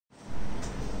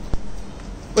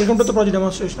Welcome to the project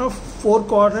demonstration of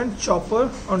 4-quadrant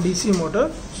chopper on DC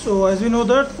motor. So as we know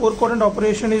that 4-quadrant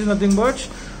operation is nothing but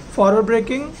forward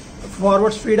braking,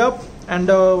 forward speed up, and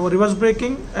reverse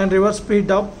braking and reverse speed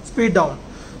up, speed down.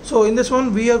 So in this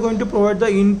one we are going to provide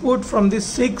the input from the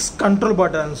 6 control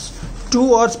buttons.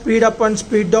 2 are speed up and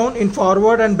speed down in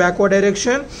forward and backward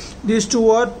direction. These 2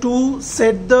 are to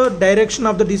set the direction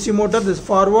of the DC motor, this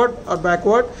forward or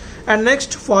backward, and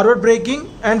next forward braking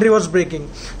and reverse braking.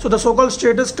 So the so-called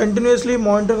status continuously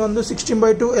monitoring on the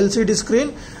 16:2 LCD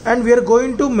screen, and we are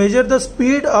going to measure the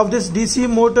speed of this DC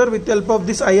motor with the help of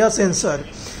this IR sensor.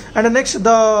 And next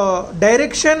the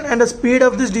direction and the speed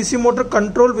of this DC motor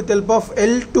control with the help of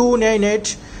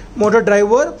L298 motor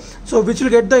driver, so which will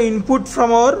get the input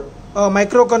from our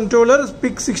microcontroller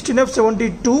PIC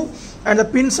 16F72, and the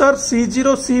pins are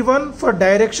C0, C1 for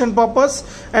direction purpose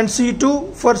and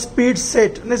C2 for speed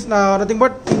set. This nothing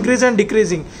but increase and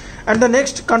decreasing. And the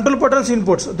next control buttons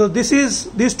inputs. So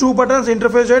these 2 buttons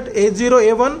interface at A0,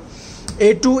 A1,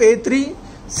 A2, A3,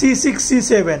 C6,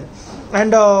 C7,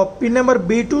 and pin number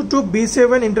B2 to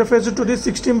B7 interfaces to this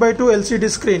 16:2 LCD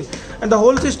screen, and the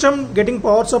whole system getting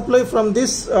power supply from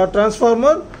this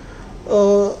transformer.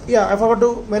 I forgot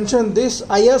to mention this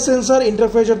IR sensor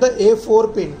interface at the A4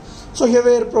 pin. So here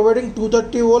we are providing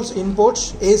 230 volts inputs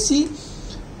AC.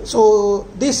 So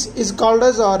this is called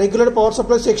as a regulated power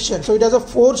supply section. So it has a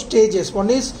 4 stages. One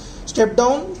is step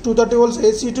down 230 volts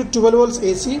AC to 12 volts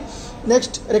AC.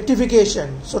 Next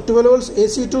rectification, so 12 volts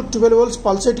AC to 12 volts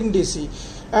pulsating DC,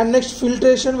 and next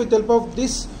filtration with help of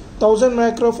this 1000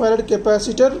 microfarad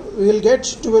capacitor we will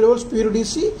get 12 volts pure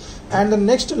DC. And the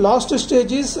next last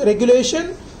stage is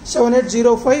regulation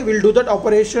 7805. We'll do that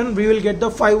operation, we will get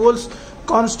the 5 volts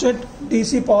constant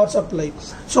DC power supply.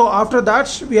 So after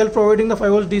that we are providing the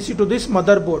 5 volts DC to this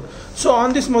motherboard. So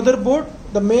on this motherboard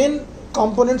the main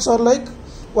components are like,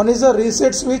 one is the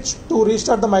reset switch to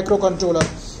restart the microcontroller.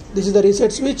 This is the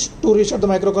reset switch to restart the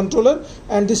microcontroller,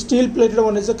 and the steel plated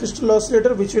one is the crystal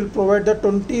oscillator which will provide the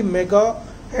 20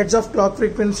 megahertz of clock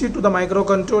frequency to the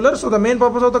microcontroller. So the main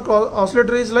purpose of the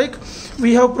oscillator is like,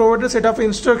 we have provided a set of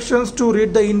instructions to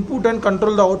read the input and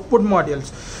control the output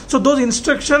modules. So those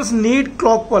instructions need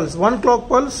clock pulse, 1 clock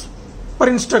pulse per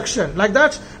instruction. Like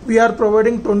that we are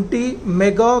providing 20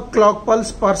 mega clock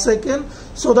pulse per second,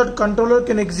 so that controller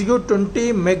can execute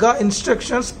 20 mega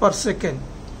instructions per second.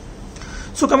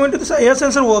 So coming to this IR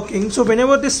sensor working, so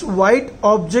whenever this white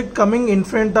object coming in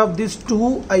front of these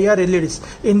 2 IR LEDs,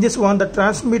 in this one the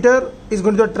transmitter is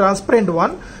going to be a transparent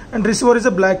one and receiver is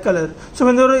a black color. So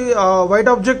when there is a white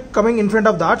object coming in front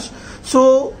of that,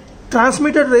 so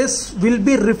transmitted rays will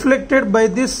be reflected by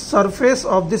this surface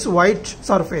of this white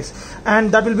surface,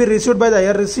 and that will be received by the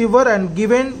IR receiver and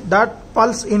given that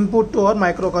pulse input to our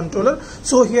microcontroller.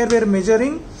 So here we are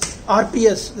measuring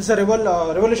RPS, this is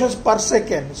revolutions per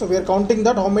second. So we are counting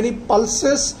that how many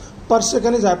pulses per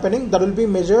second is happening, that will be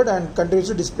measured and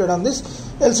continuously displayed on this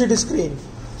LCD screen.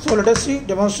 So let us see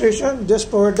demonstration. Just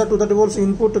provide the 230 volts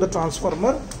input to the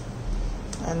transformer,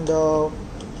 and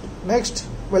next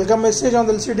welcome message on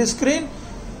the LCD screen.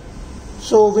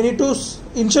 So we need to,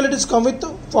 initially it is come with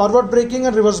forward braking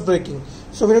and reverse braking.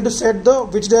 So we need to set the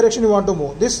which direction you want to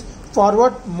move. This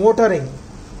forward motoring,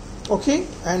 okay,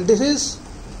 and this is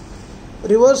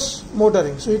reverse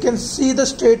motoring. So you can see the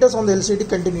status on the LCD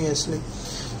continuously.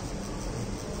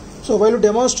 So while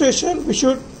demonstration we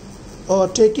should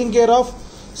taking care of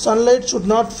sunlight should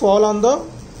not fall on the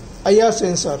IR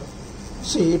sensor.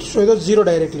 See, it shows the 0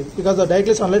 directly because the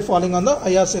directly sunlight falling on the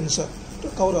IR sensor.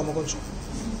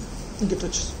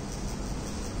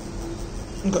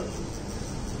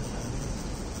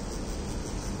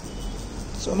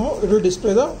 So now it will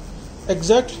display the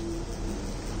exact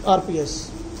RPS.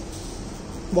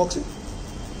 Box it,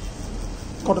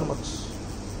 cotton box.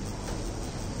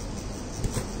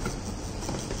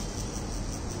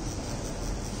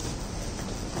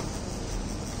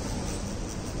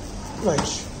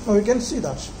 Right, now you can see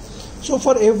that. So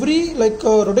for every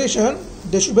rotation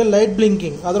there should be a light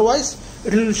blinking, otherwise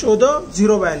it will show the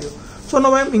 0 value. So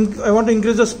now I want to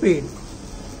increase the speed.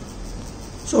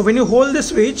 So when you hold the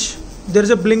switch, there is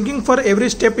a blinking for every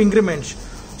step increment.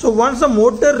 So once the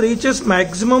motor reaches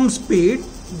maximum speed,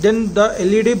 then the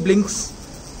LED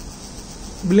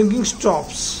blinking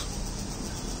stops.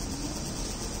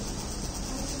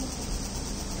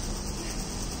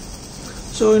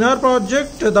 So in our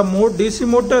project the DC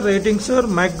motor ratings are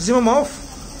maximum of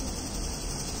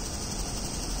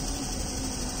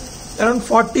around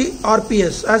 40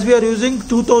 RPS, as we are using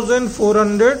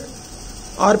 2400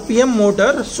 RPM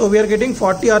motor. So we are getting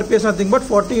 40 RPS, nothing but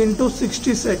 40 into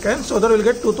 60 seconds, so that we will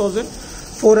get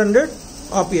 2400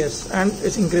 RPS, and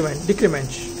its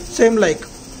decrement. same like.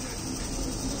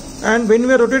 And when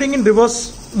we are rotating in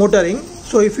reverse motoring,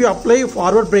 so if you apply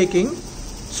forward braking,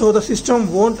 so the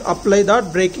system won't apply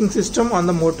that braking system on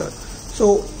the motor.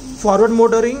 So forward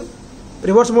motoring,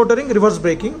 reverse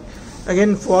braking,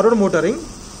 again forward motoring,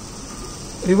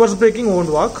 reverse braking won't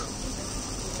work.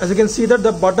 As you can see that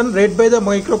the button read by the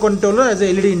microcontroller as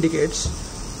a LED indicates,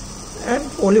 and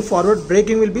only forward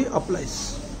braking will be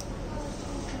applies.